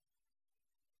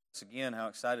once again how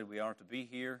excited we are to be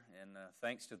here, and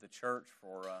thanks to the church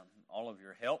for all of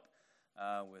your help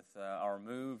with our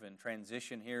move and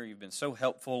transition here. You've been so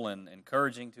helpful and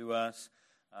encouraging to us.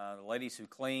 The ladies who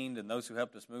cleaned and those who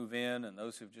helped us move in and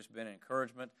those who've just been an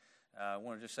encouragement. I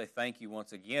want to just say thank you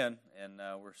once again, and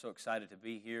we're so excited to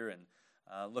be here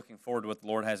and looking forward to what the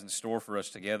Lord has in store for us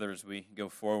together as we go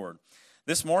forward.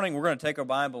 This morning we're going to take our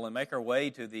Bible and make our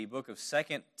way to the book of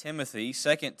 2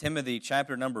 Timothy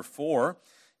chapter number 4,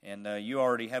 and you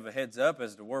already have a heads up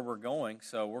as to where we're going,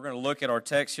 so we're going to look at our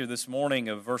text here this morning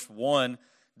of verse 1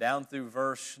 down through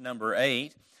verse number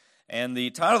 8, and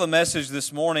the title of the message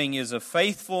this morning is A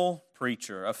Faithful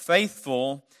Preacher, A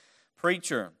Faithful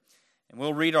Preacher. And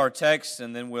we'll read our text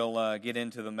and then we'll get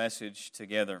into the message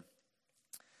together.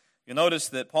 You'll notice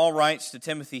that Paul writes to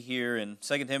Timothy here in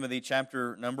 2 Timothy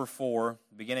chapter number 4,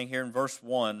 beginning here in verse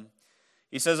 1.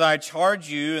 He says, I charge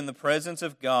you in the presence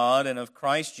of God and of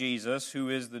Christ Jesus, who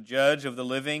is the judge of the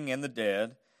living and the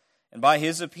dead, and by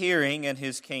his appearing and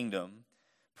his kingdom,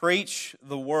 preach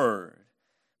the word.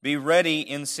 Be ready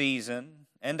in season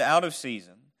and out of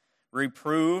season.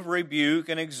 Reprove, rebuke,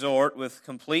 and exhort with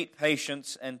complete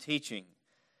patience and teaching.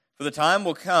 For the time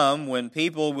will come when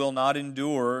people will not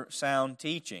endure sound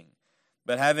teaching,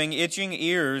 but having itching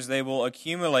ears they will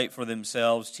accumulate for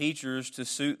themselves teachers to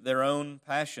suit their own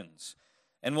passions,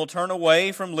 and will turn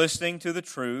away from listening to the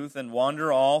truth and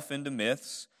wander off into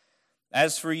myths.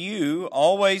 As for you,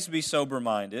 always be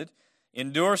sober-minded,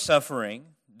 endure suffering,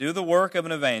 do the work of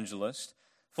an evangelist,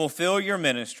 fulfill your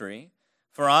ministry,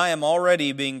 for I am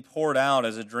already being poured out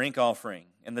as a drink offering,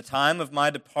 and the time of my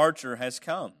departure has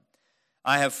come.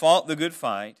 I have fought the good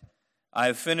fight, I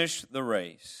have finished the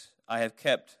race, I have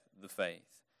kept the faith.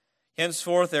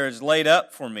 Henceforth there is laid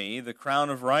up for me the crown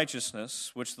of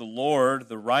righteousness, which the Lord,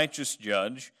 the righteous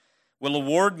judge, will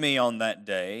award me on that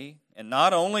day, and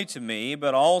not only to me,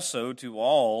 but also to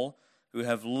all who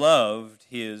have loved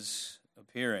his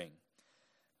appearing.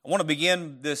 I want to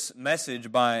begin this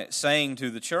message by saying to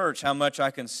the church how much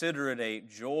I consider it a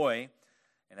joy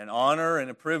and an honor and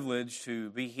a privilege to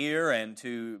be here and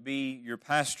to be your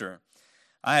pastor.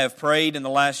 I have prayed in the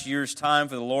last year's time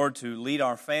for the Lord to lead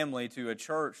our family to a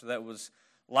church that was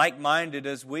like-minded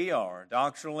as we are,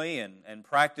 doctrinally and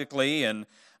practically, and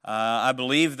I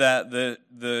believe that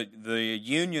the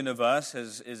union of us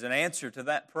is an answer to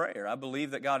that prayer. I believe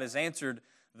that God has answered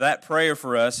that prayer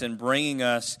for us in bringing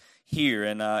us here,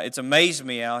 and it's amazed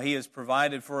me how He has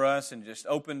provided for us and just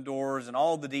opened doors and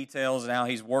all the details and how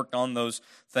He's worked on those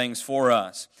things for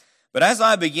us. But as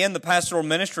I begin the pastoral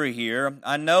ministry here,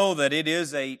 I know that it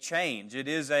is a change. It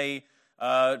is a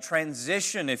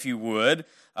transition, if you would,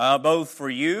 both for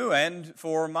you and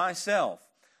for myself.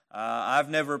 I've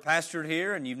never pastored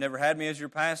here, and you've never had me as your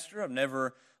pastor. I've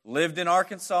never lived in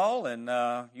Arkansas, and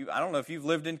I don't know if you've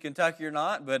lived in Kentucky or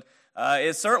not, but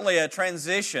it's certainly a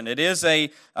transition. It is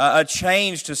a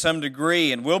change to some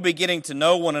degree, and we'll be getting to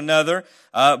know one another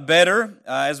better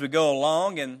as we go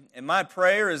along. And my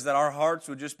prayer is that our hearts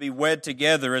would just be wed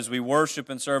together as we worship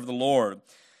and serve the Lord.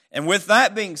 And with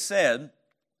that being said,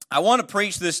 I want to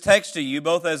preach this text to you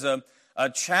both as a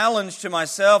challenge to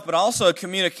myself, but also a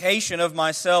communication of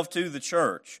myself to the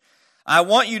church. I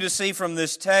want you to see from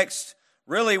this text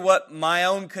really what my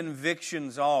own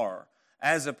convictions are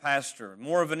as a pastor,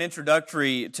 more of an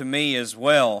introductory to me as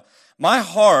well. My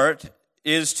heart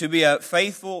is to be a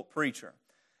faithful preacher,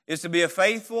 is to be a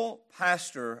faithful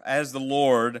pastor as the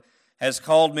Lord has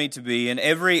called me to be in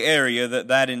every area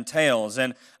that entails.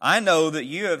 And I know that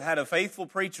you have had a faithful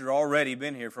preacher already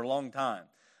been here for a long time.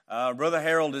 Brother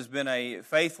Harold has been a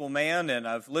faithful man, and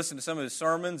I've listened to some of his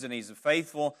sermons, and he's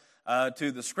faithful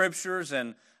to the Scriptures,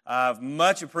 and I've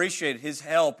much appreciated his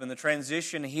help in the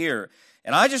transition here.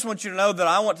 And I just want you to know that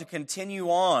I want to continue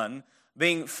on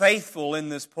being faithful in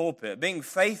this pulpit, being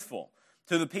faithful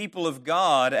to the people of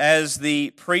God as the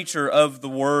preacher of the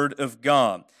Word of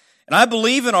God. And I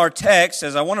believe in our text,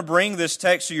 as I want to bring this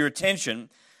text to your attention,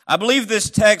 I believe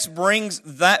this text brings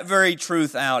that very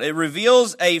truth out. It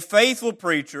reveals a faithful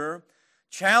preacher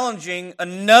challenging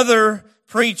another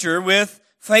preacher with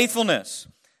faithfulness.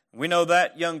 We know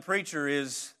that young preacher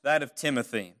is that of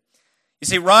Timothy. You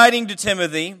see, writing to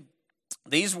Timothy,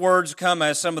 these words come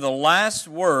as some of the last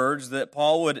words that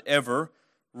Paul would ever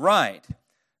write.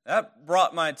 That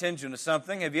brought my attention to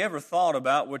something. Have you ever thought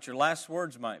about what your last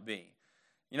words might be?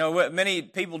 You know, many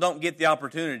people don't get the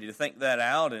opportunity to think that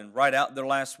out and write out their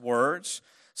last words.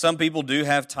 Some people do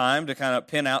have time to kind of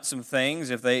pin out some things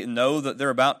if they know that they're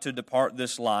about to depart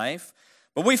this life.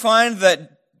 But we find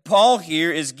that Paul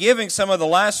here is giving some of the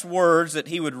last words that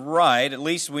he would write, at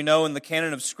least we know in the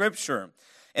canon of Scripture.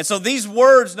 And so these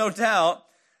words, no doubt,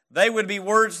 they would be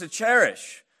words to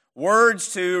cherish,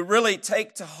 words to really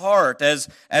take to heart, as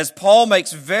Paul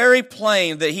makes very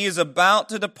plain that he is about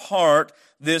to depart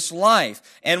this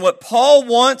life. And what Paul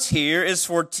wants here is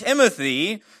for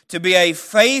Timothy to be a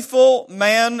faithful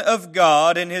man of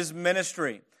God in his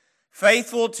ministry.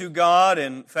 Faithful to God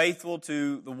and faithful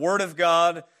to the Word of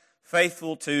God,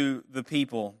 faithful to the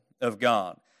people of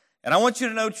God. And I want you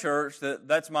to know, church, that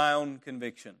that's my own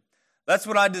conviction. That's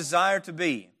what I desire to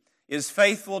be, is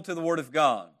faithful to the Word of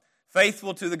God,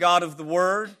 faithful to the God of the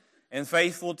Word, and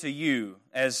faithful to you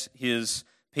as His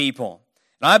people.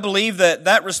 And I believe that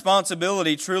that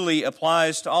responsibility truly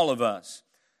applies to all of us.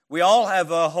 We all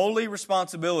have a holy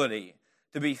responsibility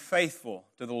to be faithful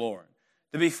to the Lord,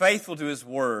 to be faithful to His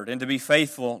Word, and to be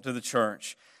faithful to the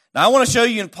church. Now, I want to show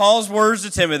you in Paul's words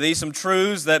to Timothy some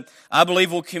truths that I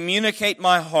believe will communicate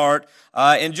my heart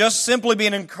and just simply be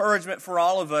an encouragement for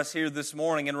all of us here this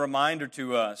morning and a reminder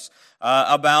to us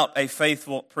about a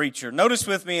faithful preacher. Notice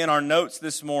with me in our notes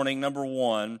this morning, number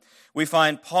 1, we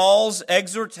find Paul's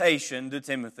exhortation to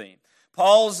Timothy.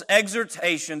 Paul's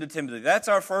exhortation to Timothy. That's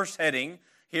our first heading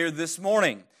here this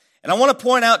morning. And I want to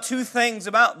point out 2 things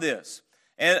about this.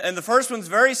 And the first one's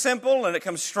very simple, and it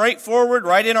comes straightforward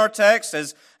right in our text,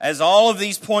 as all of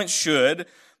these points should.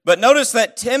 But notice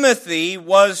that Timothy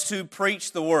was to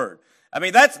preach the Word. I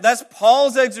mean, that's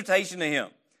Paul's exhortation to him.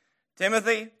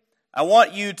 Timothy, I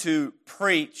want you to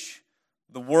preach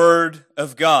the Word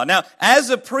of God. Now,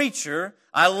 as a preacher,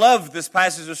 I love this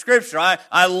passage of Scripture.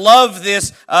 I love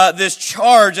this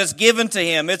charge that's given to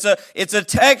him. It's a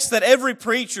text that every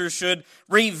preacher should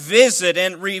revisit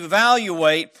and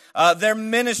reevaluate their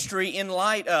ministry in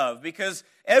light of, because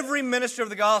every minister of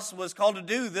the gospel is called to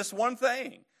do this one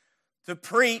thing: to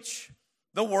preach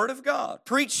the Word of God,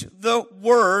 preach the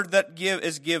Word that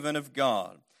is given of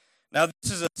God. Now,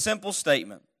 this is a simple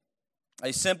statement,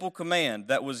 a simple command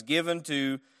that was given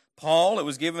to Paul, it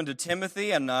was given to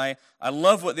Timothy, and I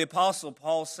love what the Apostle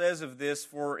Paul says of this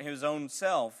for his own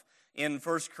self in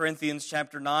 1 Corinthians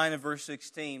chapter 9 and verse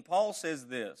 16. Paul says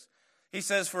this. He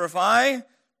says, "For if I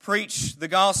preach the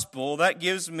gospel, that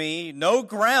gives me no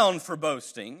ground for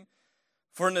boasting,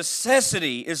 for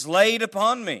necessity is laid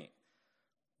upon me.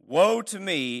 Woe to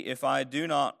me if I do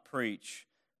not preach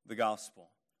the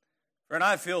gospel." Friend,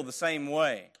 I feel the same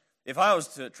way. If I was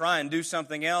to try and do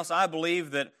something else, I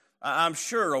believe that I'm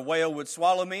sure a whale would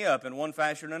swallow me up in one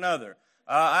fashion or another.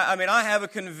 I have a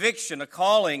conviction, a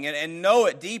calling, and know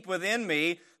it deep within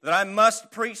me that I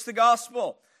must preach the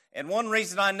gospel. And one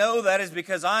reason I know that is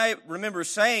because I remember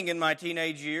saying in my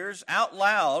teenage years out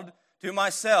loud to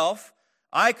myself,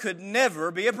 I could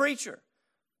never be a preacher.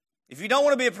 If you don't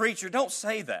want to be a preacher, don't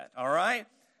say that, all right?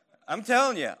 I'm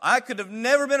telling you, I could have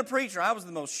never been a preacher. I was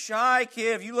the most shy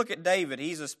kid. If you look at David,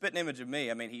 he's a spitting image of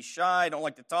me. I mean, he's shy, don't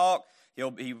like to talk.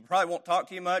 He probably won't talk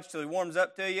to you much till he warms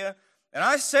up to you. And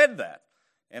I said that.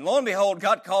 And lo and behold,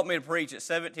 God called me to preach at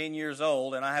 17 years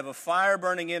old, and I have a fire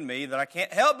burning in me that I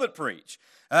can't help but preach.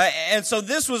 And so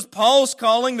this was Paul's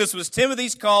calling. This was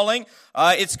Timothy's calling.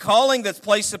 It's calling that's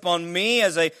placed upon me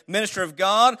as a minister of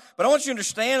God. But I want you to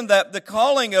understand that the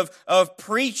calling of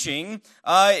preaching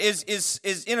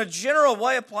is in a general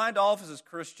way applied to all of us as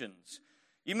Christians.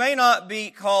 You may not be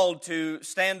called to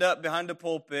stand up behind a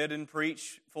pulpit and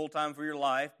preach full-time for your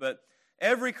life, but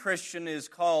every Christian is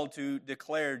called to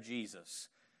declare Jesus.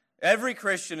 Every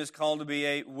Christian is called to be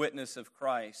a witness of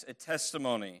Christ, a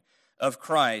testimony of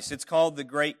Christ. It's called the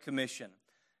Great Commission.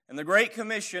 And the Great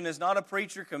Commission is not a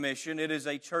preacher commission, it is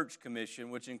a church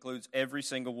commission, which includes every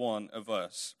single one of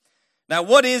us. Now,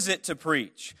 what is it to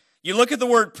preach? You look at the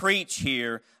word preach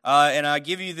here, and I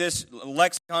give you this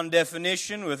lexicon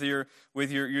definition with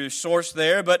your source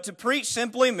there, but to preach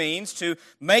simply means to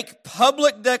make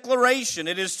public declaration.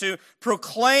 It is to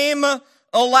proclaim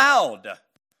aloud.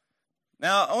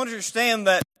 Now, I want to understand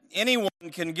that anyone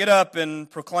can get up and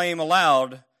proclaim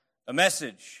aloud a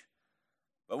message,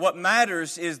 but what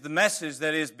matters is the message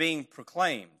that is being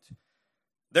proclaimed.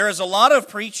 There is a lot of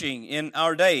preaching in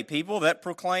our day, people that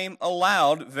proclaim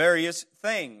aloud various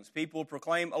things. People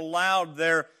proclaim aloud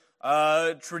their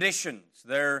traditions,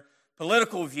 their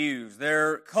political views,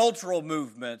 their cultural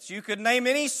movements. You could name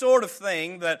any sort of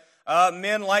thing that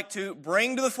men like to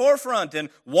bring to the forefront and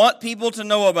want people to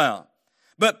know about.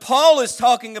 But Paul is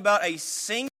talking about a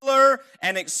singular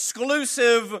and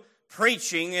exclusive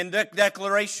preaching and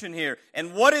declaration here.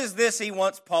 And what is this he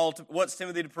wants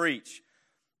Timothy to preach?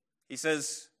 He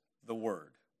says, the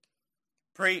Word.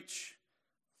 Preach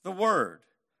the Word.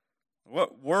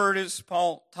 What word is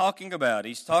Paul talking about?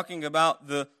 He's talking about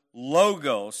the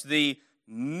Logos, the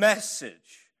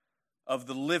message of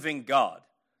the living God.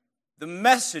 the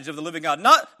message of the living God.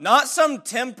 Not some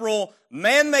temporal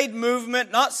man-made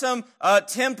movement, not some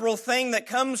temporal thing that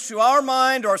comes to our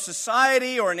mind or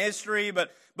society or in history,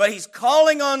 but he's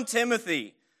calling on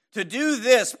Timothy to do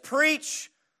this,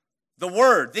 preach the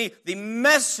Word, the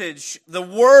message, the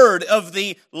Word of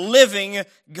the living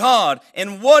God.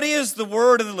 And what is the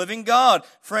Word of the living God?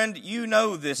 Friend, you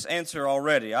know this answer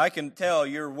already. I can tell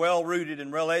you're well-rooted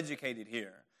and well-educated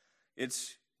here.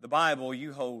 It's the Bible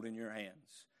you hold in your hands.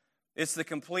 It's the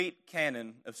complete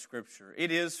canon of Scripture.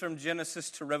 It is from Genesis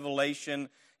to Revelation,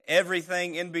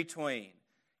 everything in between.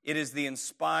 It is the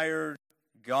inspired,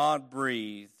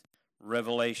 God-breathed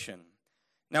revelation.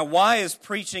 Now, why is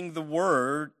preaching the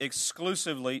Word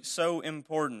exclusively so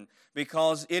important?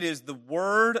 Because it is the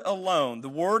Word alone, the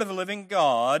Word of the living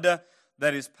God,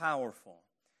 that is powerful.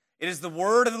 It is the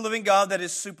Word of the living God that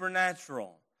is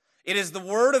supernatural. It is the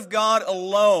Word of God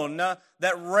alone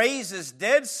that raises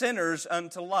dead sinners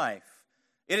unto life.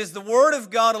 It is the Word of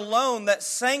God alone that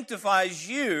sanctifies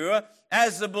you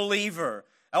as a believer.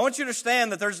 I want you to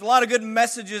understand that there's a lot of good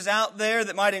messages out there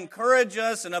that might encourage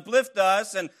us and uplift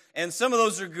us, and some of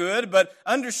those are good, but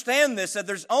understand this, that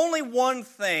there's only one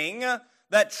thing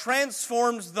that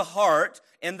transforms the heart,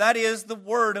 and that is the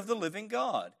Word of the living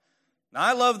God. Now,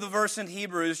 I love the verse in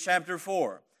Hebrews chapter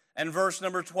 4 and verse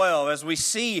number 12, as we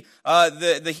see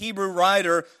the Hebrew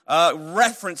writer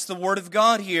reference the Word of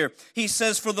God here. He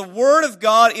says, "For the Word of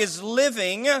God is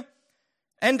living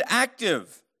and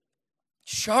active,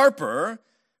 sharper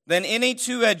than any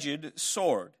two-edged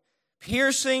sword,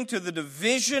 piercing to the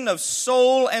division of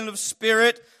soul and of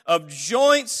spirit, of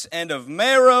joints and of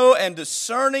marrow, and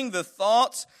discerning the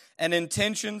thoughts and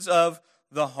intentions of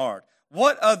the heart."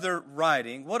 What other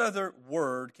writing, what other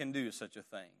word can do such a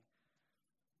thing?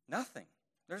 Nothing.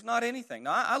 There's not anything.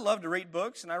 Now, I love to read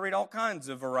books, and I read all kinds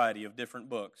of variety of different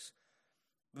books.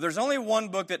 But there's only one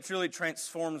book that truly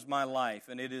transforms my life,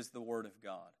 and it is the Word of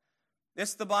God.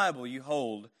 It's the Bible you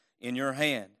hold in your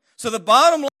hand. So the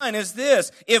bottom line is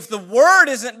this: if the Word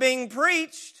isn't being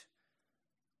preached,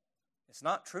 it's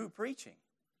not true preaching.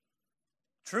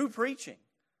 True preaching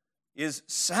is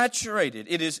saturated.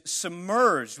 It is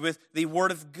submerged with the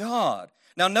Word of God.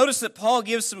 Now notice that Paul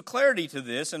gives some clarity to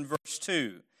this in verse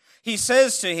 2. He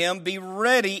says to him, "Be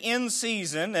ready in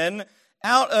season and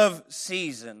out of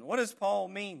season." What does Paul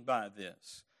mean by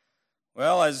this?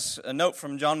 Well, as a note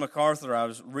from John MacArthur, I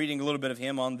was reading a little bit of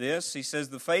him on this. He says,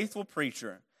 "The faithful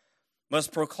preacher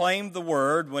must proclaim the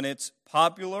word when it's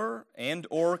popular and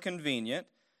or convenient,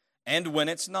 and when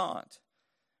it's not,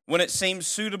 when it seems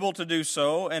suitable to do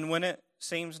so, and when it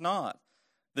seems not.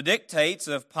 The dictates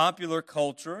of popular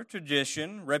culture,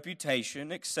 tradition,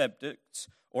 reputation, acceptance,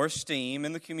 or esteem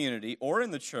in the community or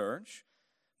in the church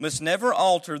must never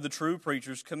alter the true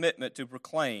preacher's commitment to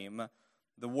proclaim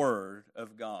the Word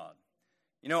of God."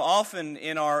 You know, often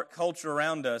in our culture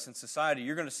around us in society,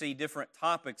 you're going to see different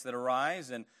topics that arise,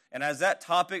 and as that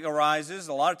topic arises,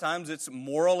 a lot of times it's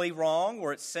morally wrong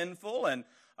or it's sinful, and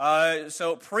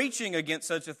so preaching against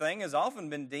such a thing has often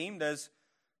been deemed as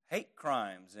hate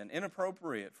crimes and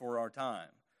inappropriate for our time.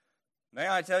 May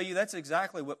I tell you, that's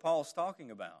exactly what Paul's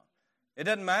talking about. It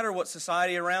doesn't matter what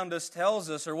society around us tells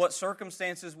us or what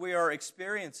circumstances we are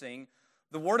experiencing.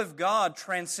 The Word of God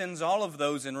transcends all of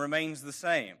those and remains the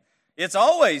same. It's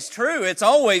always true. It's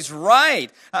always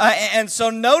right. And so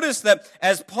notice that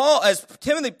as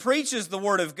Timothy preaches the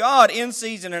Word of God in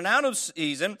season and out of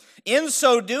season, in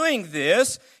so doing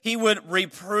this, he would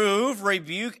reprove,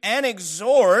 rebuke, and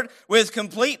exhort with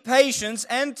complete patience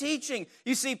and teaching.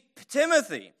 You see,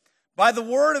 Timothy, by the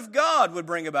Word of God, would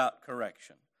bring about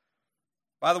correction.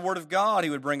 By the Word of God, he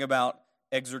would bring about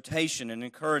exhortation and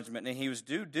encouragement, and he was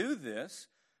to do this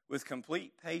with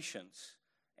complete patience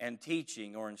and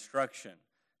teaching or instruction.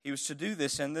 He was to do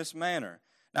this in this manner.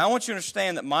 Now, I want you to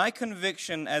understand that my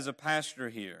conviction as a pastor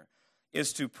here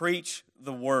is to preach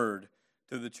the Word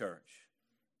to the church.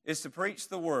 Is to preach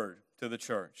the Word to the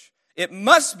church. It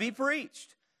must be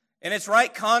preached in its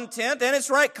right content and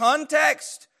its right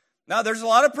context. Now, there's a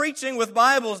lot of preaching with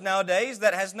Bibles nowadays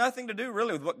that has nothing to do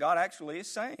really with what God actually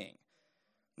is saying.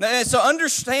 So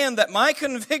understand that my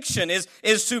conviction is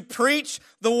to preach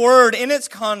the Word in its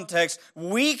context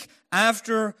week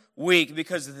after week,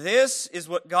 because this is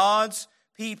what God's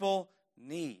people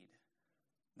need.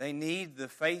 They need the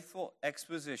faithful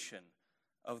exposition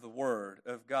of the Word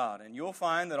of God. And you'll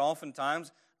find that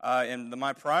oftentimes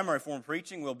my primary form of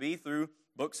preaching will be through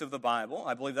books of the Bible.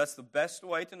 I believe that's the best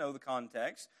way to know the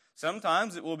context.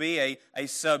 Sometimes it will be a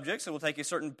subject, so we'll take a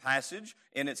certain passage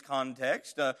in its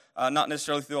context, not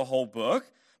necessarily through a whole book.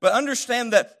 But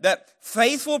understand that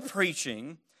faithful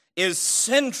preaching is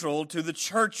central to the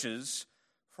church's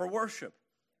for worship.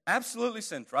 Absolutely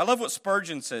central. I love what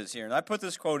Spurgeon says here, and I put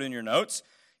this quote in your notes.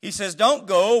 He says, "Don't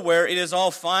go where it is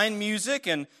all fine music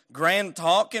and grand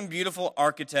talk and beautiful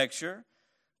architecture.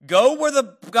 Go where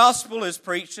the gospel is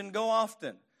preached and go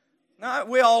often." Now,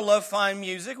 we all love fine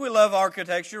music. We love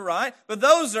architecture, right? But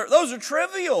those are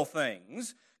trivial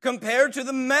things compared to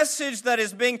the message that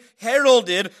is being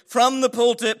heralded from the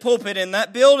pulpit in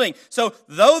that building. So,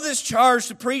 though this charge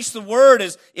to preach the word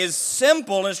is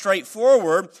simple and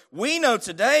straightforward, we know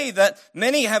today that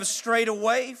many have strayed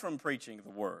away from preaching the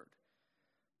word.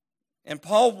 And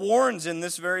Paul warns in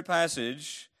this very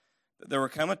passage that there will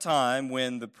come a time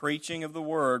when the preaching of the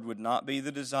word would not be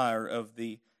the desire of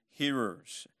the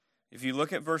hearers. If you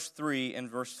look at verse 3 and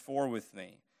verse 4 with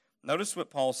me, notice what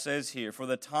Paul says here. "For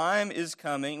the time is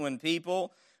coming when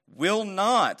people will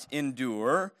not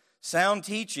endure sound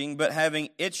teaching, but having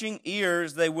itching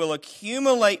ears, they will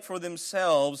accumulate for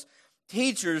themselves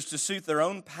teachers to suit their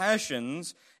own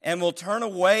passions, and will turn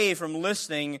away from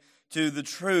listening to the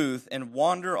truth and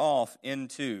wander off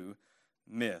into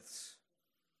myths."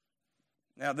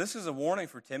 Now, this is a warning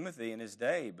for Timothy in his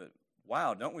day, but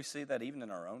wow, don't we see that even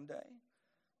in our own day?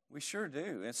 We sure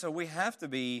do. And so we have to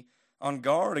be on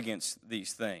guard against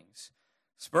these things.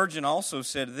 Spurgeon also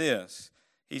said this.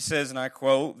 He says, and I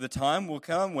quote, "The time will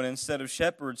come when instead of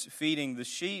shepherds feeding the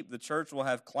sheep, the church will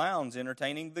have clowns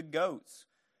entertaining the goats."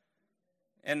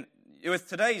 And with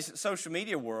today's social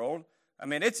media world, I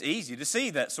mean, it's easy to see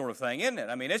that sort of thing, isn't it?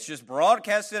 I mean, it's just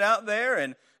broadcasted out there,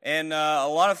 and a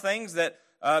lot of things that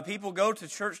people go to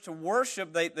church to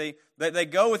worship. They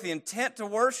go with the intent to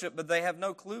worship, but they have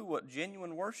no clue what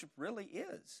genuine worship really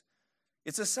is.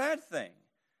 It's a sad thing.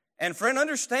 And friend,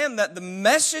 understand that the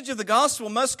message of the gospel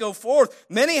must go forth.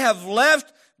 Many have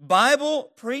left Bible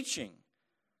preaching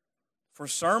for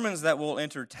sermons that will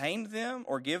entertain them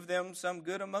or give them some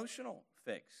good emotional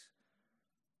fix.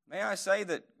 May I say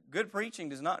that good preaching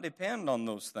does not depend on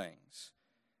those things.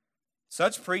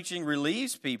 Such preaching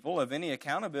relieves people of any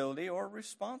accountability or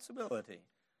responsibility.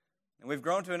 And we've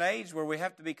grown to an age where we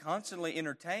have to be constantly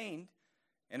entertained.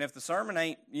 And if the sermon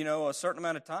ain't, a certain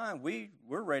amount of time, we're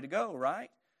ready to go, right?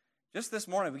 Just this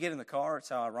morning, we get in the car. It's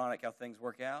how ironic how things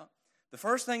work out. The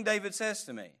first thing David says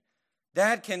to me,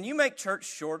 "Dad, can you make church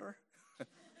shorter?"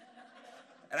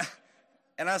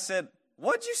 and I said,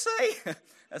 "What'd you say?"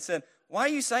 I said, "Why are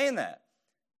you saying that?"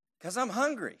 "Because I'm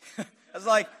hungry." I was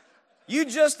like, "You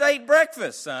just ate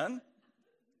breakfast, son."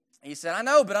 He said, "I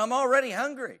know, but I'm already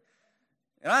hungry."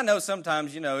 And I know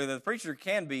sometimes, the preacher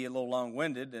can be a little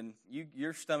long-winded, and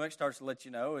your stomach starts to let you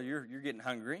know you're getting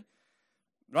hungry.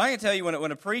 But I can tell you,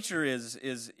 when a preacher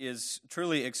is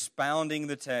truly expounding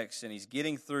the text and he's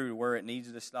getting through where it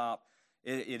needs to stop,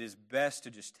 it is best to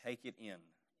just take it in.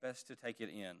 Best to take it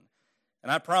in.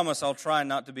 And I promise I'll try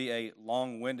not to be a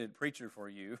long-winded preacher for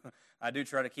you. I do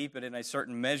try to keep it in a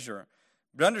certain measure.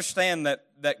 But understand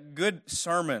that good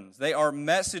sermons, they are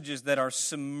messages that are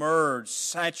submerged,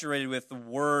 saturated with the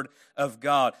Word of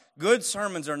God. Good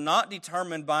sermons are not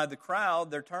determined by the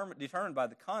crowd, they're determined by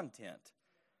the content.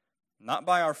 Not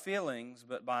by our feelings,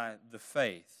 but by the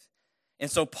faith. And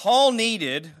so Paul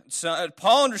understood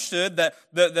that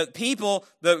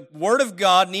the Word of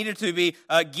God needed to be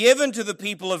given to the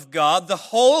people of God, the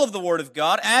whole of the Word of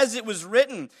God, as it was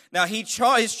written. Now, his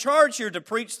charge here to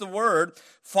preach the Word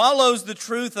follows the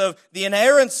truth of the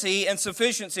inerrancy and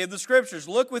sufficiency of the Scriptures.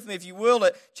 Look with me, if you will,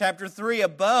 at chapter 3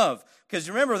 above. Because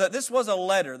remember that this was a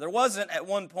letter. There wasn't, at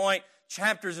one point,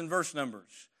 chapters and verse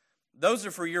numbers. Those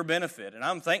are for your benefit, and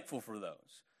I'm thankful for those.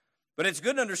 But it's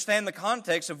good to understand the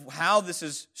context of how this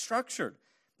is structured.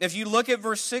 If you look at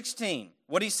verse 16,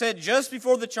 what he said just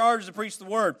before the charge to preach the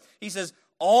word, he says,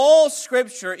 "All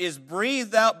Scripture is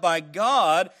breathed out by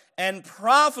God and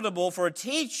profitable for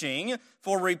teaching,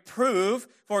 for reproof,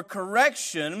 for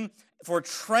correction, for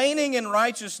training in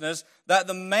righteousness, that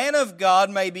the man of God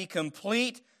may be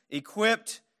complete,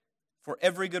 equipped for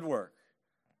every good work."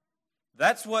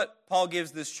 That's what Paul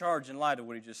gives this charge in light of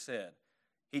what he just said.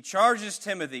 He charges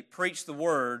Timothy, preach the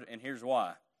word, and here's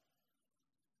why.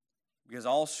 Because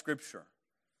all Scripture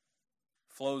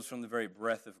flows from the very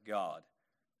breath of God.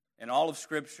 And all of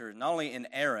Scripture is not only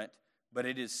inerrant, but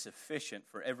it is sufficient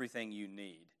for everything you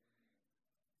need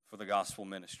for the gospel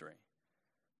ministry.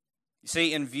 You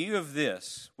see, in view of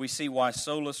this, we see why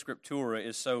sola scriptura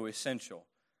is so essential.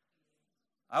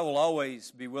 I will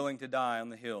always be willing to die on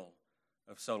the hill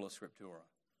of sola scriptura,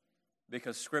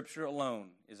 because Scripture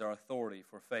alone is our authority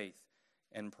for faith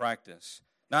and practice.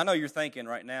 Now, I know you're thinking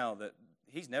right now that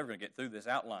he's never going to get through this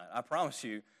outline. I promise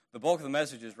you, the bulk of the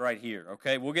message is right here,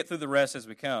 okay? We'll get through the rest as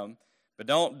we come, but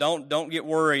don't get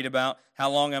worried about how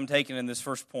long I'm taking in this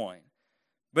first point.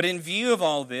 But in view of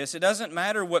all this, it doesn't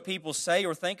matter what people say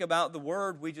or think about the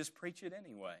Word, we just preach it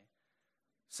anyway.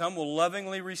 Some will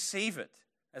lovingly receive it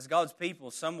as God's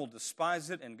people. Some will despise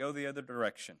it and go the other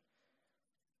direction.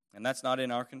 And that's not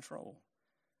in our control.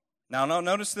 Now,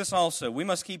 notice this also. We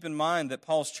must keep in mind that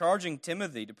Paul's charging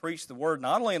Timothy to preach the Word,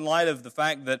 not only in light of the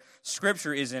fact that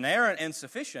Scripture is inerrant and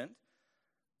sufficient,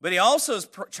 but he also is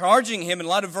charging him in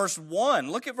light of verse 1.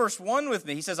 Look at verse 1 with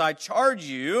me. He says, I charge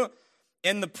you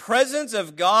in the presence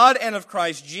of God and of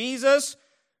Christ Jesus,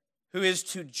 who is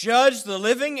to judge the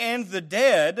living and the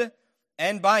dead,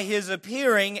 and by His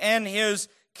appearing and His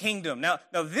kingdom. Now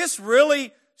this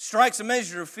really strikes a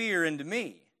measure of fear into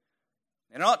me,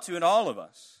 and ought to in all of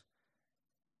us.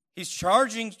 He's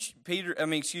charging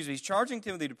he's charging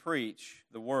Timothy to preach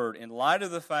the Word in light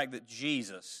of the fact that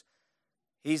Jesus,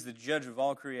 He's the judge of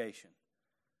all creation.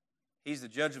 He's the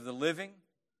judge of the living.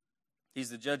 He's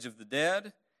the judge of the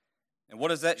dead. And what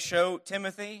does that show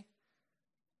Timothy?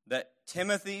 That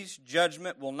Timothy's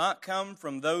judgment will not come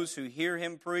from those who hear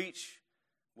him preach,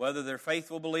 whether they're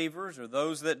faithful believers or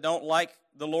those that don't like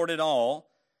the Lord at all.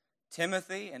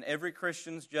 Timothy and every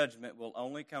Christian's judgment will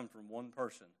only come from one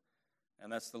person,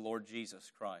 and that's the Lord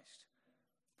Jesus Christ.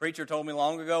 A preacher told me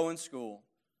long ago in school,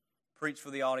 preach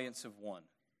for the audience of one.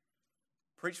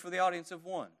 Preach for the audience of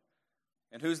one.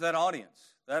 And who's that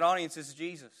audience? That audience is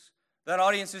Jesus. That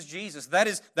audience is Jesus. That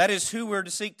is who we're to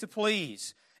seek to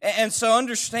please. And so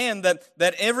understand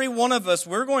that every one of us,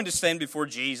 we're going to stand before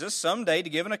Jesus someday to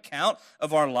give an account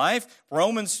of our life.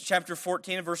 Romans chapter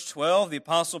 14 and verse 12, the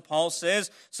Apostle Paul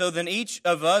says, so then each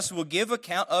of us will give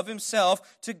account of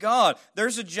himself to God.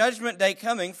 There's a judgment day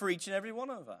coming for each and every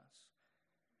one of us.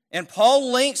 And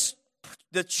Paul links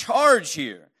the charge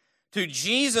here to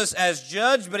Jesus as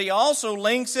judge, but he also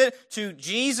links it to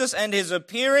Jesus and His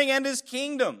appearing and His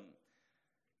kingdom.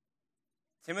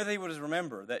 Timothy would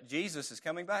remember that Jesus is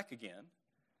coming back again,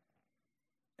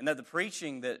 and that the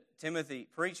preaching that Timothy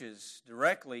preaches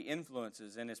directly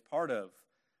influences and is part of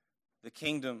the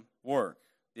kingdom work,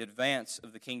 the advance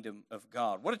of the kingdom of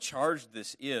God. What a charge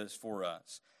this is for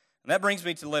us. And that brings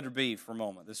me to letter B for a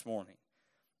moment this morning.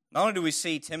 Not only do we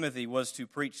see Timothy was to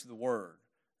preach the Word.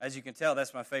 As you can tell,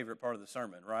 that's my favorite part of the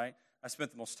sermon, right? I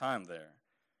spent the most time there.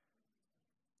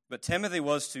 But Timothy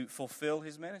was to fulfill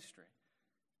his ministry.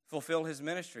 Fulfill his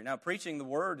ministry. Now, preaching the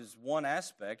Word is one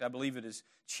aspect. I believe it is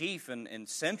chief and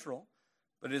central,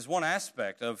 but it is one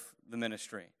aspect of the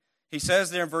ministry. He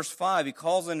says there in verse 5, he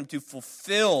calls on him to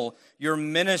fulfill your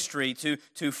ministry,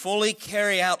 to fully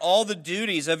carry out all the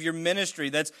duties of your ministry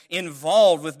that's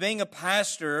involved with being a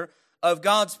pastor of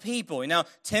God's people. Now,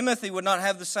 Timothy would not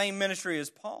have the same ministry as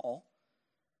Paul,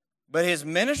 but his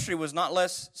ministry was not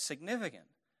less significant.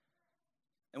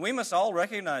 And we must all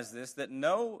recognize this, that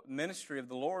no ministry of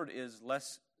the Lord is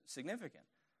less significant.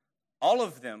 All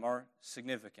of them are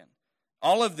significant.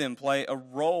 All of them play a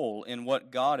role in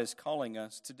what God is calling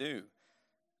us to do.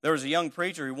 There was a young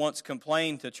preacher who once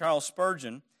complained to Charles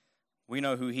Spurgeon, we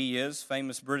know who he is,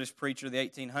 famous British preacher of the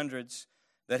 1800s,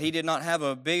 that he did not have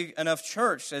a big enough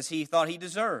church as he thought he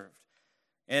deserved.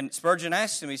 And Spurgeon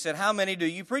asked him, he said, how many do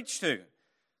you preach to?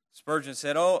 Spurgeon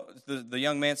said, the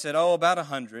young man said, about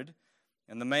 100.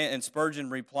 And Spurgeon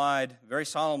replied very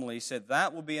solemnly, he said,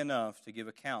 that will be enough to give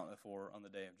account for on the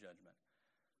day of judgment.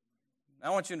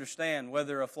 Now, I want you to understand,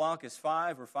 whether a flock is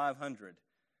 5 or 500,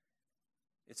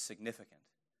 it's significant.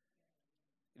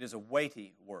 It is a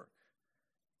weighty work.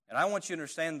 And I want you to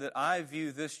understand that I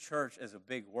view this church as a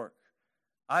big work.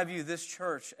 I view this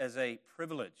church as a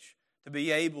privilege to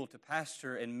be able to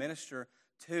pastor and minister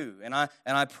to. And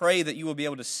I pray that you will be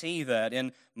able to see that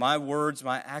in my words,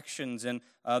 my actions, and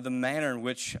the manner in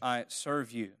which I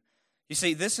serve you. You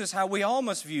see, this is how we all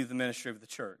must view the ministry of the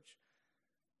church.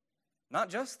 Not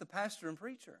just the pastor and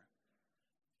preacher.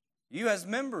 You as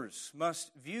members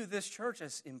must view this church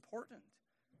as important,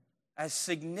 as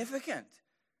significant,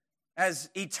 as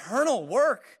eternal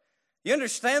work. You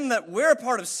understand that we're a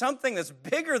part of something that's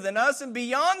bigger than us and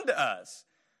beyond us.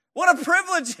 What a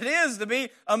privilege it is to be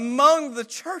among the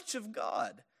church of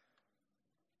God,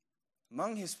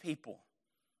 among His people.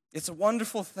 It's a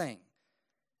wonderful thing.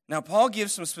 Now, Paul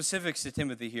gives some specifics to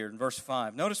Timothy here in verse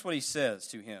 5. Notice what he says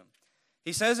to him.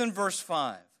 He says in verse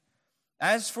 5,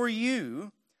 as for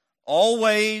you,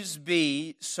 always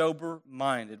be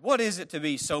sober-minded. What is it to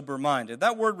be sober-minded?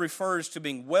 That word refers to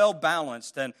being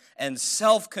well-balanced and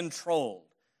self-controlled.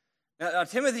 Now,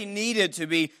 Timothy needed to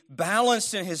be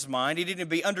balanced in his mind. He needed to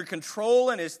be under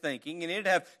control in his thinking. He needed to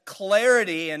have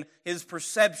clarity in his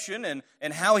perception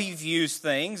and how he views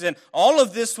things. And all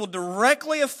of this will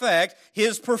directly affect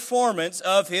his performance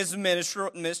of his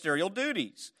ministerial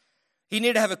duties. He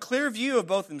needed to have a clear view of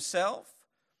both himself,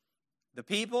 the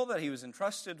people that he was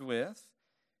entrusted with,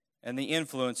 and the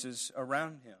influences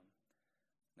around him.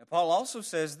 Now, Paul also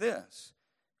says this.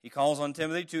 He calls on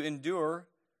Timothy to endure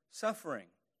suffering.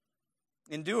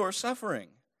 Endure suffering.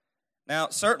 Now,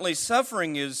 certainly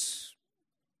suffering is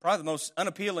probably the most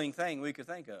unappealing thing we could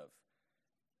think of.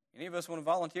 Any of us want to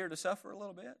volunteer to suffer a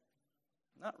little bit?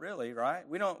 Not really, right?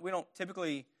 We don't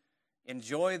typically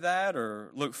enjoy that or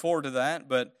look forward to that,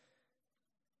 but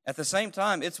at the same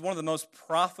time, it's one of the most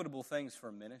profitable things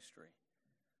for ministry.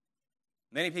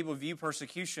 Many people view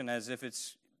persecution as if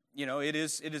it's, it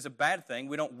is a bad thing.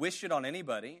 We don't wish it on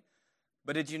anybody.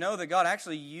 But did you know that God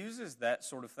actually uses that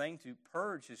sort of thing to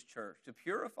purge His church, to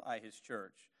purify His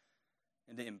church,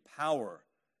 and to empower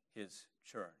His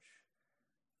church?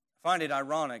 I find it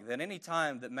ironic that any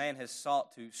time that man has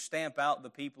sought to stamp out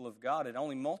the people of God, it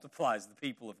only multiplies the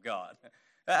people of God.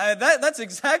 That's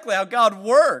exactly how God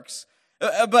works.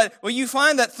 But you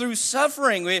find that through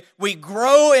suffering, we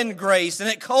grow in grace, and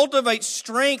it cultivates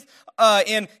strength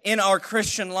in our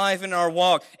Christian life, in our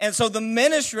walk. And so the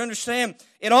ministry, understand,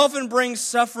 it often brings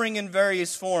suffering in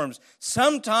various forms.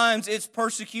 Sometimes it's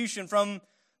persecution from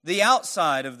the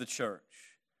outside of the church.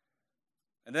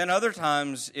 And then other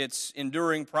times it's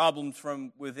enduring problems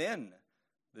from within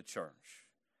the church.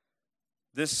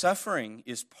 This suffering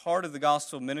is part of the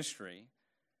gospel ministry.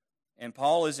 And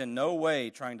Paul is in no way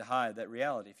trying to hide that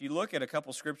reality. If you look at a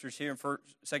couple scriptures here in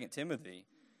 2 Timothy,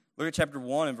 look at chapter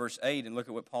 1 and verse 8 and look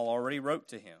at what Paul already wrote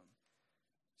to him.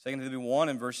 2 Timothy 1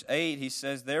 and verse 8, he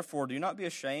says, "Therefore do not be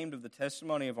ashamed of the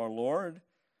testimony of our Lord,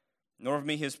 nor of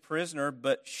me his prisoner,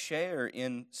 but share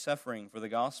in suffering for the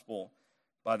gospel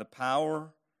by the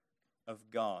power of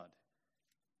God."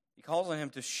 He calls on him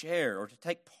to share or to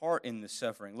take part in this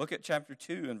suffering. Look at chapter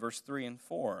 2 and verse 3 and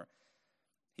 4.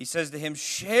 He says to him,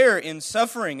 "Share in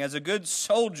suffering as a good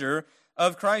soldier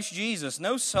of Christ Jesus."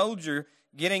 No soldier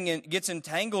gets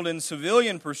entangled in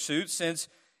civilian pursuits, since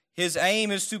his aim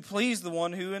is to please the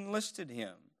one who enlisted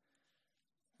him.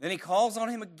 Then he calls on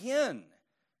him again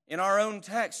in our own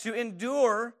text to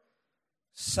endure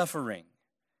suffering.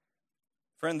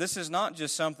 Friend, this is not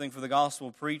just something for the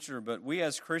gospel preacher, but we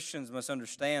as Christians must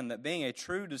understand that being a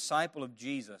true disciple of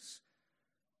Jesus,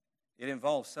 it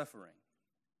involves suffering.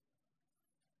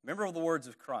 Remember the words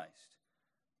of Christ.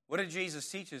 What did Jesus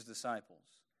teach His disciples?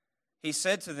 He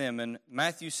said to them in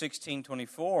Matthew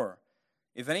 16:24,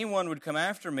 "If anyone would come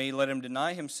after me, let him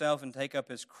deny himself and take up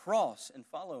his cross and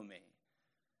follow me."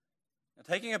 Now,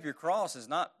 taking up your cross is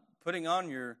not putting on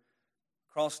your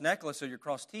cross necklace or your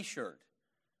cross t-shirt,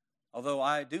 although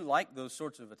I do like those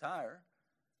sorts of attire.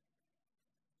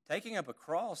 Taking up a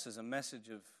cross is a message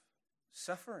of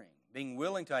suffering, being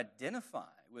willing to identify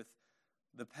with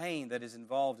the pain that is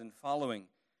involved in following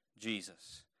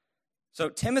Jesus. So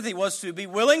Timothy was to be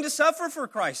willing to suffer for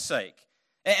Christ's sake.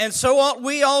 And so ought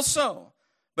we also.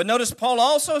 But notice Paul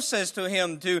also says to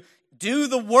him to do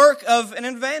the work of an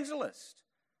evangelist.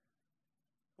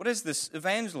 What is this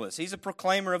evangelist? He's a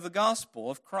proclaimer of the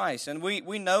gospel of Christ. And we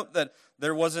note that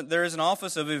there is an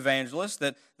office of evangelist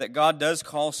that God does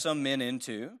call some men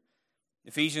into.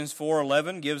 Ephesians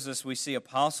 4:11 gives us, we see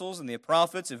apostles and the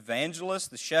prophets, evangelists,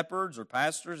 the shepherds or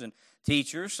pastors and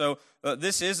teachers. So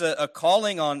this is a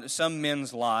calling on some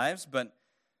men's lives, but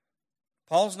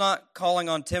Paul's not calling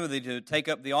on Timothy to take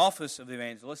up the office of the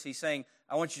evangelist. He's saying,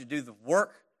 I want you to do the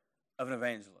work of an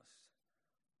evangelist.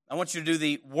 I want you to do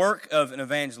the work of an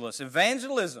evangelist.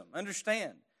 Evangelism,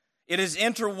 understand, it is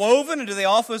interwoven into the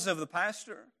office of the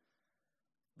pastor,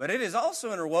 but it is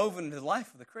also interwoven into the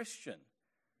life of the Christian.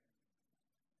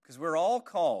 Because we're all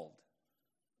called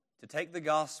to take the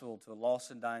gospel to a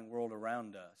lost and dying world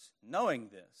around us, knowing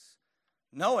this,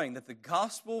 knowing that the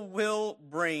gospel will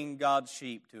bring God's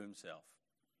sheep to Himself.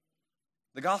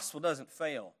 The gospel doesn't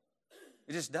fail.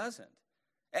 It just doesn't.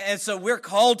 And so we're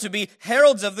called to be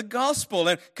heralds of the gospel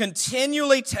and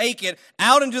continually take it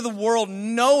out into the world,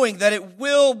 knowing that it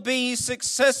will be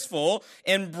successful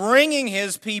in bringing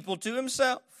His people to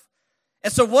Himself.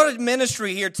 And so what a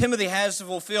ministry here Timothy has to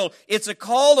fulfill. It's a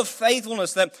call of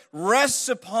faithfulness that rests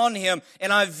upon him.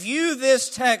 And I view this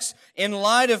text in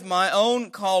light of my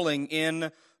own calling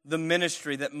in the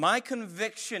ministry, that my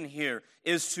conviction here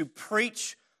is to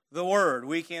preach the word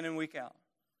week in and week out,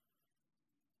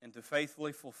 and to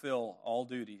faithfully fulfill all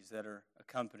duties that are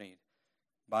accompanied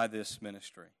by this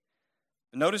ministry.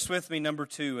 Notice with me number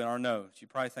 2 in our notes. You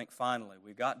probably think, finally,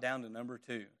 we got down to number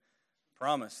 2.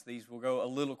 Promise these will go a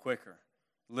little quicker.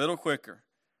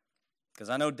 Because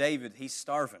I know David, he's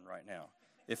starving right now.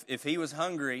 If he was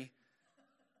hungry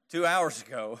 2 hours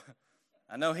ago,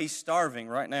 I know he's starving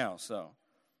right now. So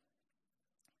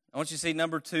I want you to see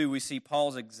number 2, we see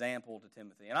Paul's example to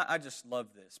Timothy. And I just love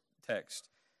this text.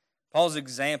 Paul's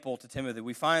example to Timothy,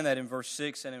 we find that in verse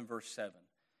 6 and in verse 7.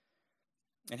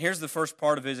 And here's the first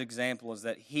part of his example, is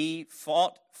that he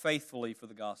fought faithfully for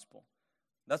the gospel.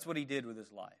 That's what he did with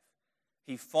his life.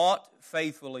 He fought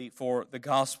faithfully for the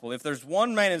gospel. If there's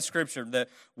one man in Scripture that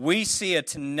we see a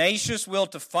tenacious will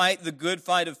to fight the good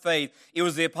fight of faith, it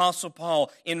was the Apostle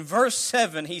Paul. In verse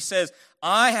 7, he says,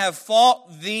 I have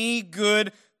fought the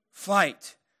good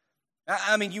fight.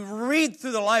 I mean, you read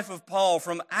through the life of Paul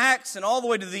from Acts and all the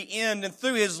way to the end and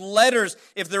through his letters.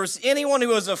 If there was anyone who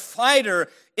was a fighter,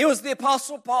 it was the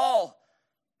Apostle Paul.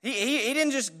 He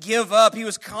didn't just give up. He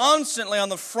was constantly on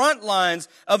the front lines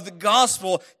of the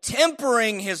gospel,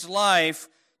 tempering his life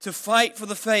to fight for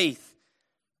the faith.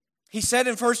 He said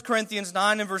in 1 Corinthians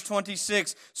 9 and verse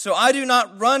 26, so I do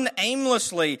not run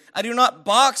aimlessly. I do not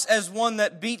box as one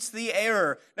that beats the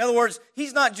air. In other words,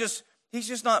 he's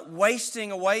just not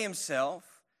wasting away himself,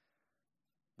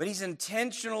 but he's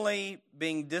intentionally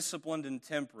being disciplined and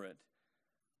temperate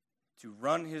to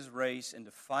run his race and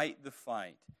to fight the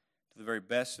fight to the very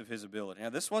best of his ability. Now,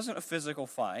 this wasn't a physical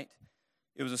fight.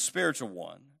 It was a spiritual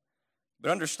one.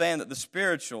 But understand that the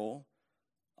spiritual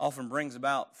often brings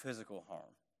about physical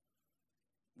harm,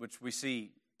 which we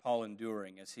see Paul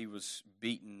enduring as he was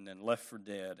beaten and left for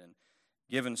dead and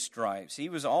given stripes. He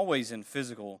was always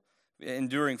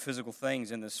enduring physical things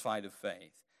in this fight of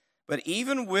faith. But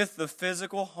even with the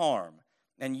physical harm,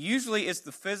 and usually it's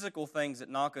the physical things that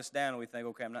knock us down and we think,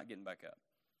 okay, I'm not getting back up.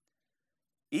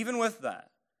 Even with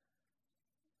that,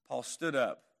 Paul stood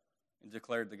up and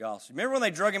declared the gospel. Remember when they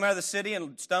drug him out of the city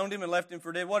and stoned him and left him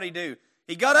for dead? What did he do?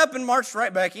 He got up and marched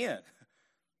right back in.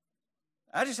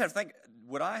 I just have to think,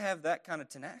 would I have that kind of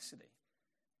tenacity?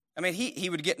 I mean, he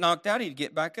would get knocked out, he'd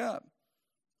get back up.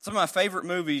 Some of my favorite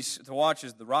movies to watch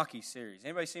is the Rocky series.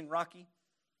 Anybody seen Rocky?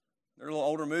 They're little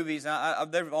older movies.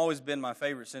 They've always been my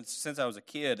favorite since I was a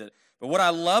kid. But what I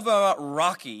love about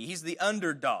Rocky, he's the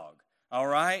underdog, all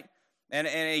right? And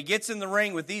he gets in the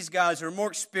ring with these guys who are more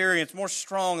experienced, more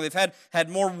strong. They've had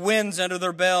more wins under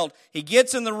their belt. He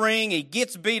gets in the ring. He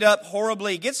gets beat up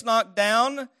horribly. He gets knocked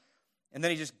down. And then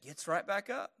he just gets right back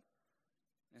up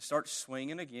and starts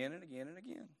swinging again and again and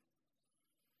again.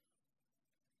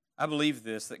 I believe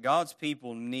this, that God's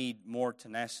people need more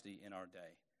tenacity in our day.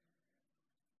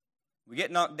 We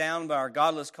get knocked down by our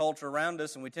godless culture around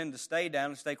us, and we tend to stay down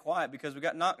and stay quiet because we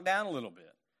got knocked down a little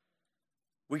bit.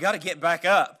 We got to get back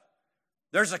up.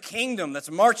 There's a kingdom that's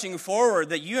marching forward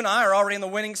that you and I are already on the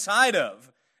winning side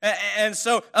of. And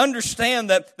so understand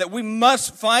that we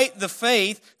must fight for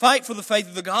the faith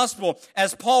of the gospel.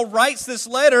 As Paul writes this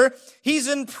letter, he's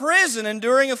in prison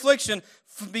enduring affliction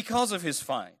because of his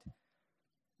fight.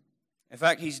 In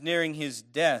fact, he's nearing his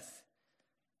death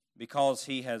because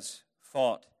he has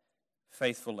fought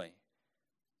faithfully.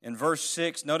 In verse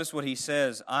 6, notice what he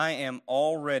says, I am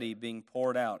already being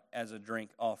poured out as a drink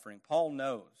offering. Paul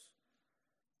knows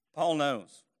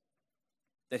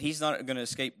that he's not going to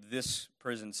escape this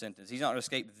prison sentence. He's not going to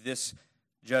escape this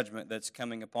judgment that's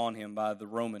coming upon him by the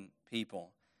Roman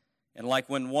people. And like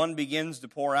when one begins to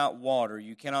pour out water,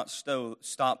 you cannot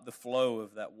stop the flow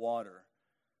of that water.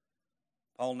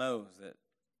 Paul knows that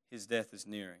his death is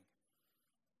nearing.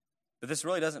 But this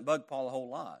really doesn't bug Paul a whole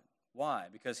lot. Why?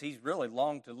 Because he's really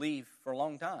longed to leave for a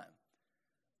long time.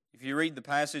 If you read the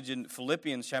passage in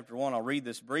Philippians chapter 1, I'll read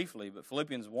this briefly, but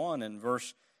Philippians 1 and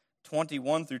verse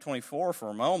 21 through 24 for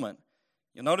a moment,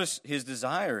 you'll notice his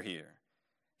desire here.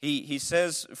 He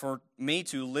says, for me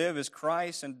to live is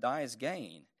Christ and die is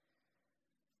gain.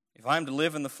 If I am to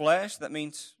live in the flesh, that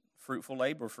means fruitful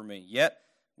labor for me. Yet,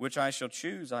 which I shall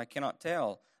choose, I cannot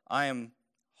tell. I am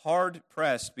hard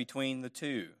pressed between the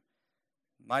two.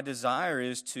 My desire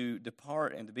is to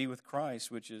depart and to be with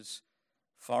Christ, which is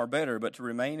far better, but to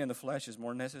remain in the flesh is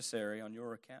more necessary on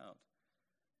your account.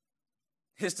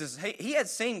 He had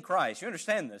seen Christ. You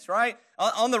understand this, right?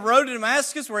 On the road to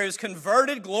Damascus, where he was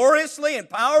converted gloriously and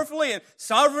powerfully and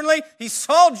sovereignly, he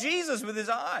saw Jesus with his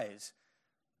eyes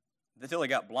until he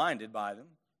got blinded by them.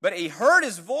 But he heard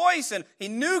his voice and he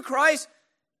knew Christ.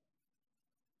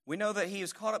 We know that he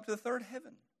is caught up to the third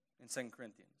heaven in 2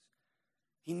 Corinthians.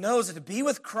 He knows that to be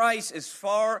with Christ is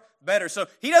far better. So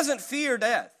he doesn't fear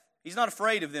death. He's not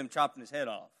afraid of them chopping his head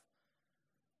off.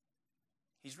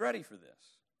 He's ready for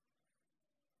this,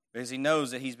 because he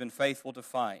knows that he's been faithful to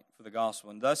fight for the gospel.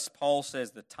 And thus Paul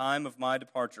says, the time of my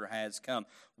departure has come.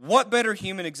 What better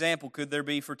human example could there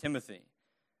be for Timothy?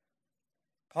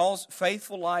 Paul's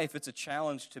faithful life, it's a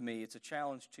challenge to me. It's a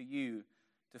challenge to you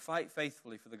to fight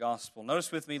faithfully for the gospel.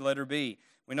 Notice with me letter B.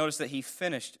 We notice that he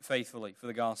finished faithfully for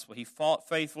the gospel. He fought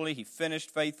faithfully. He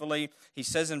finished faithfully. He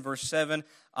says in verse 7,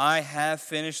 I have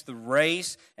finished the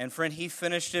race. And friend, he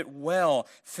finished it well.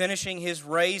 Finishing his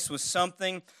race was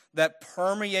something that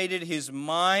permeated his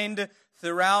mind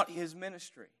throughout his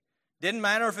ministry. Didn't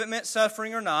matter if it meant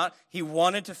suffering or not. He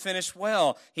wanted to finish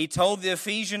well. He told the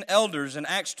Ephesian elders in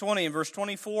Acts 20 and verse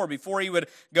 24, before he would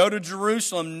go to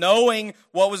Jerusalem, knowing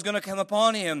what was going to come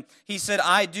upon him, he said,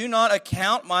 I do not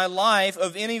account my life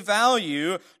of any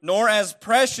value, nor as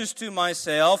precious to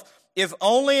myself, if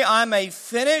only I may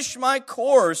finish my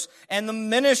course and the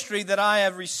ministry that I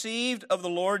have received of the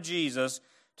Lord Jesus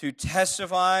to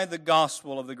testify the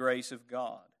gospel of the grace of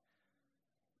God.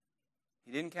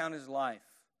 He didn't count his life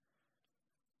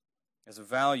as a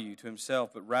value to himself,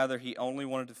 but rather he only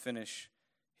wanted to finish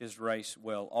his race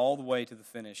well, all the way to the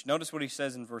finish. Notice what he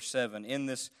says in verse 7. In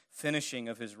this finishing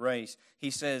of his race, he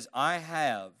says, I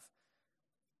have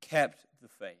kept the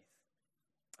faith.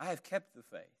 I have kept the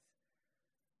faith.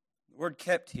 The word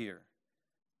kept here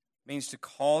means to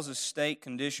cause a state,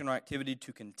 condition, or activity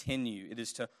to continue. It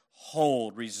is to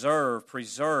hold, reserve,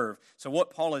 preserve. So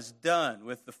what Paul has done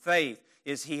with the faith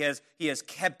is he has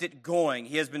kept it going.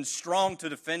 He has been strong to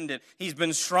defend it. He's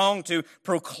been strong to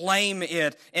proclaim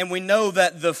it. And we know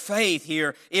that the faith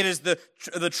here, it is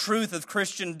the truth of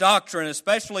Christian doctrine,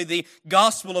 especially the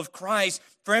gospel of Christ.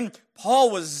 Friend, Paul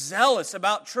was zealous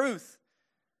about truth.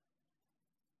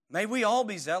 May we all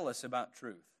be zealous about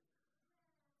truth.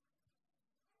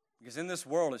 Because in this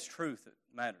world, it's truth that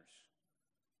matters.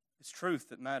 It's truth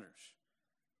that matters.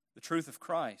 The truth of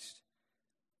Christ.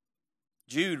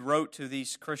 Jude wrote to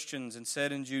these Christians and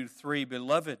said in Jude 3,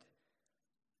 Beloved,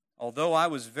 although I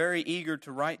was very eager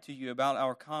to write to you about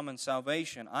our common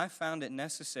salvation, I found it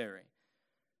necessary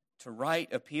to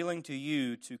write appealing to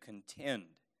you to contend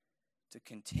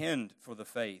for the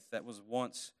faith that was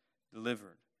once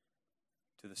delivered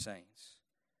to the saints.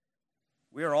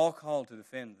 We are all called to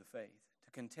defend the faith,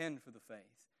 to contend for the faith,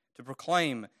 to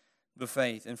proclaim the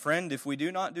faith. And friend, if we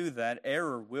do not do that,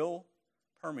 error will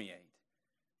permeate.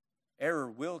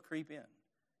 Error will creep in.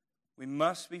 We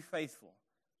must be faithful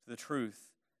to the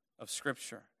truth of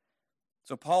Scripture.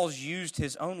 So Paul's used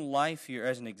his own life here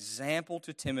as an example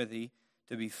to Timothy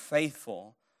to be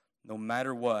faithful no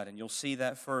matter what. And you'll see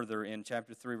that further in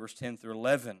chapter 3, verse 10 through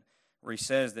 11, where he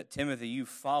says that, Timothy, you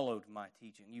followed my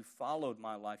teaching. You followed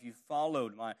my life. You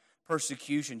followed my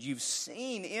persecutions. You've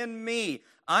seen in me.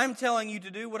 I'm telling you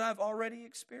to do what I've already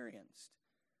experienced.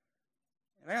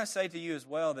 And may I say to you as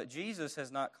well that Jesus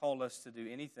has not called us to do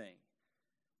anything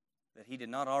that he did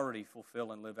not already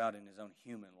fulfill and live out in his own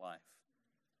human life.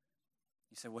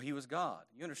 You say, well, he was God.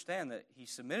 You understand that he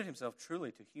submitted himself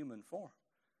truly to human form.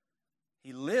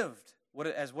 He lived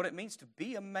as what it means to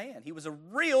be a man. He was a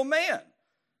real man.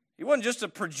 He wasn't just a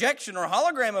projection or a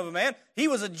hologram of a man. He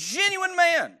was a genuine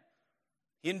man.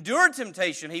 He endured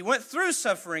temptation. He went through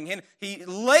suffering. And he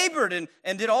labored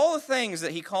and did all the things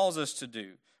that he calls us to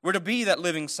do. We're to be that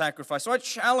living sacrifice. So I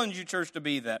challenge you, church, to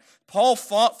be that. Paul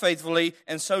fought faithfully,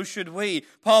 and so should we.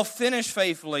 Paul finished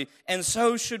faithfully, and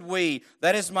so should we.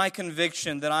 That is my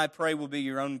conviction that I pray will be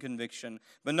your own conviction.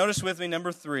 But notice with me,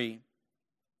 number 3.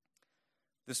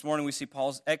 This morning we see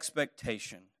Paul's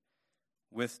expectation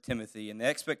with Timothy. And the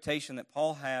expectation that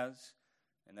Paul has,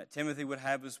 and that Timothy would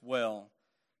have as well,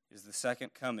 is the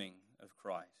second coming of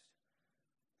Christ.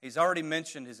 He's already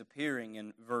mentioned his appearing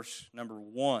in verse number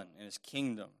 1 in his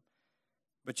kingdom.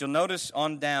 But you'll notice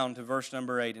on down to verse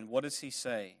number 8, and what does he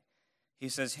say? He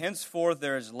says, Henceforth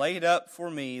there is laid up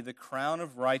for me the crown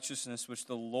of righteousness, which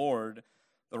the Lord,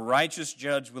 the righteous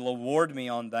judge, will award me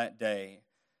on that day.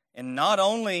 And not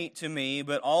only to me,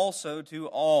 but also to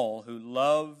all who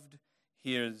loved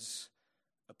his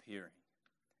appearing.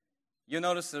 You'll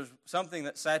notice there's something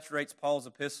that saturates Paul's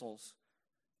epistles,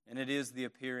 and it is the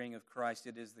appearing of Christ.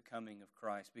 It is the coming of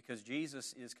Christ, because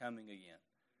Jesus is coming again.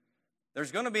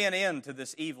 There's going to be an end to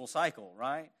this evil cycle,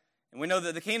 right? And we know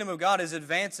that the kingdom of God is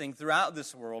advancing throughout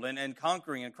this world and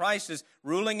conquering, and Christ is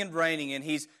ruling and reigning, and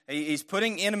he's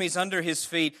putting enemies under his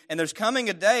feet. And there's coming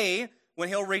a day when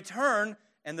he'll return,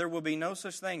 and there will be no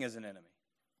such thing as an enemy.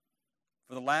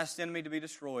 For the last enemy to be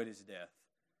destroyed is death.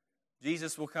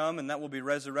 Jesus will come, and that will be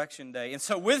resurrection day. And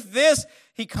so with this,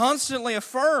 he constantly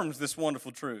affirms this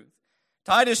wonderful truth.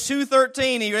 Titus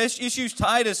 2:13, he issues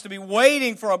Titus to be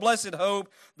waiting for a blessed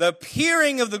hope, the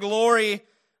appearing of the glory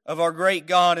of our great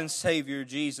God and Savior,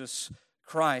 Jesus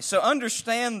Christ. So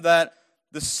understand that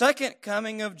the second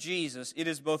coming of Jesus, it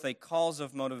is both a cause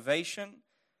of motivation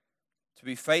to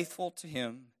be faithful to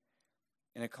him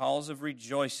and a cause of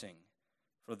rejoicing,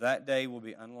 for that day will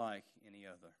be unlike any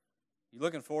other. You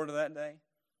looking forward to that day?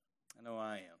 I know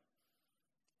I am.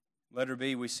 Letter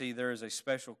B, we see there is a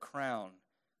special crown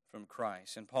from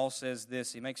Christ. And Paul says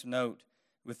this, he makes note,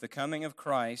 with the coming of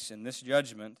Christ and this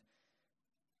judgment,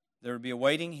 there will be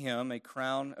awaiting him a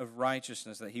crown of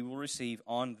righteousness that he will receive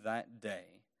on that day.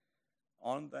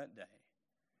 On that day.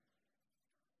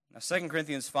 Now 2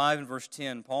 Corinthians 5 and verse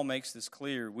 10, Paul makes this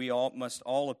clear. We must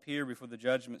all appear before the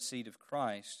judgment seat of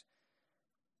Christ,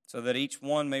 so that each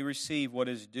one may receive what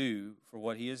is due for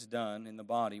what he has done in the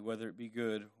body, whether it be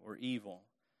good or evil.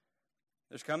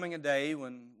 There's coming a day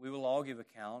when we will all give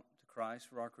account to Christ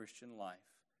for our Christian life.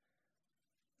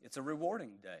 It's a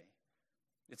rewarding day.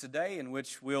 It's a day in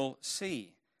which we'll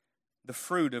see the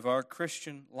fruit of our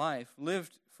Christian life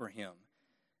lived for Him.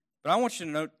 But I want you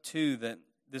to note, too, that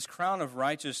this crown of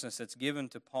righteousness that's given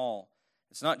to Paul,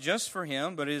 it's not just for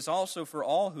him, but it is also for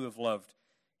all who have loved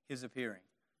His appearing.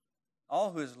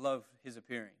 All who has loved His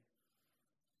appearing.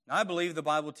 Now, I believe the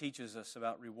Bible teaches us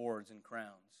about rewards and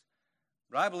crowns.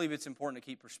 But I believe it's important to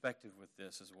keep perspective with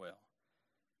this as well.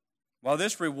 While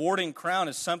this rewarding crown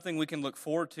is something we can look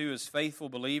forward to as faithful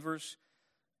believers,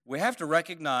 we have to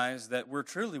recognize that we're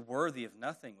truly worthy of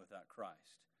nothing without Christ.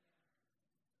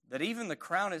 That even the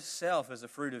crown itself is a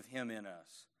fruit of Him in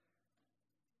us.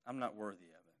 I'm not worthy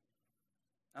of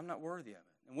it. I'm not worthy of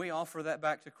it. And we offer that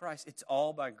back to Christ. It's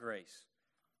all by grace.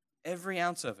 Every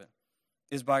ounce of it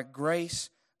is by grace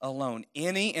alone.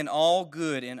 Any and all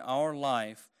good in our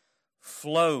life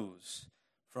flows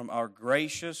from our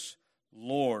gracious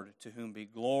Lord, to whom be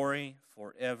glory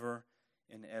forever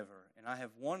and ever. And I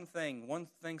have one thing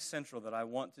central that I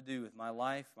want to do with my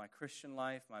life, my Christian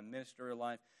life, my ministerial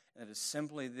life, and it is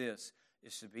simply this,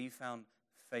 is to be found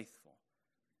faithful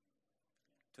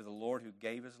to the Lord who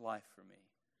gave His life for me.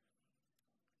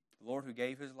 The Lord who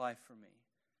gave His life for me,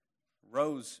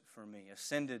 rose for me,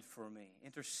 ascended for me,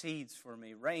 intercedes for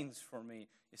me, reigns for me,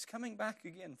 is coming back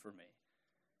again for me.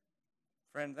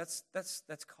 Friend, that's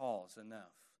cause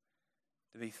enough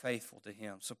to be faithful to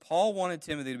Him. So Paul wanted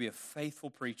Timothy to be a faithful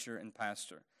preacher and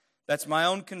pastor. That's my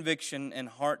own conviction and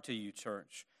heart to you,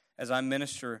 church, as I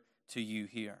minister to you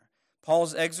here.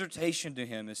 Paul's exhortation to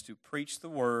him is to preach the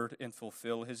word and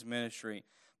fulfill his ministry.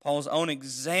 Paul's own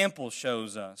example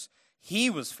shows us he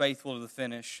was faithful to the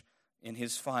finish in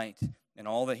his fight and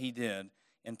all that he did.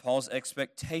 And Paul's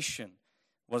expectation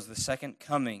was the second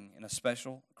coming and a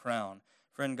special crown.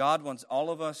 Friend, God wants all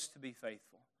of us to be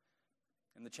faithful.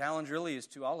 And the challenge really is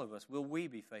to all of us. Will we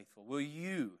be faithful? Will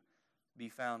you be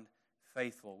found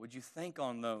faithful? Would you think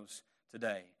on those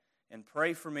today? And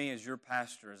pray for me as your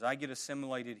pastor, as I get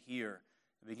assimilated here,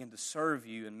 and begin to serve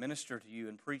you and minister to you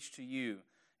and preach to you.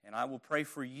 And I will pray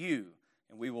for you,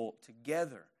 and we will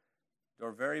together do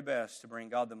our very best to bring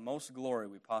God the most glory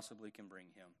we possibly can bring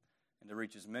Him, and to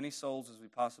reach as many souls as we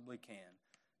possibly can,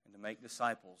 and to make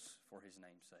disciples for His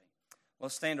name's sake.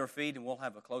 Let's stand to our feet, and we'll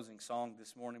have a closing song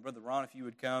this morning. Brother Ron, if you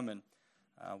would come, and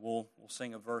we'll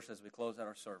sing a verse as we close out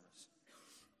our service.